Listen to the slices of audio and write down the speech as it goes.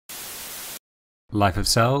Life of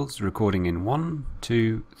Cells, recording in 1,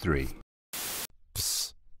 2, 3.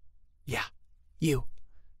 Psst. Yeah, you,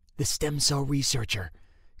 the stem cell researcher,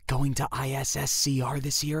 going to ISSCR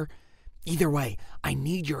this year? Either way, I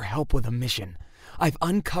need your help with a mission. I've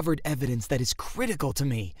uncovered evidence that is critical to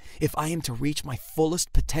me if I am to reach my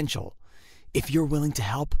fullest potential. If you're willing to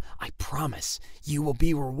help, I promise you will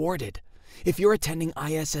be rewarded. If you're attending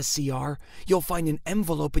ISSCR, you'll find an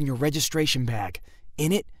envelope in your registration bag.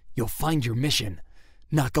 In it, you'll find your mission.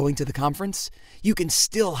 Not going to the conference? You can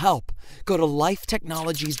still help. Go to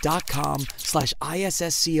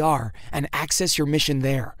lifetechnologies.com/ISSCR and access your mission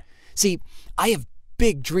there. See, I have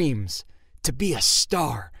big dreams. To be a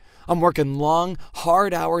star. I'm working long,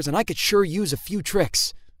 hard hours, and I could sure use a few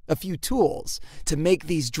tricks, a few tools, to make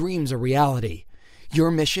these dreams a reality.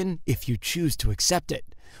 Your mission, if you choose to accept it,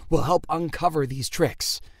 will help uncover these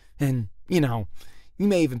tricks. And, you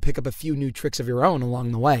may even pick up a few new tricks of your own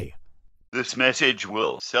along the way. This message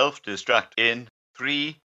will self-destruct in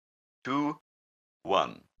 3, 2,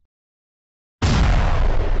 1.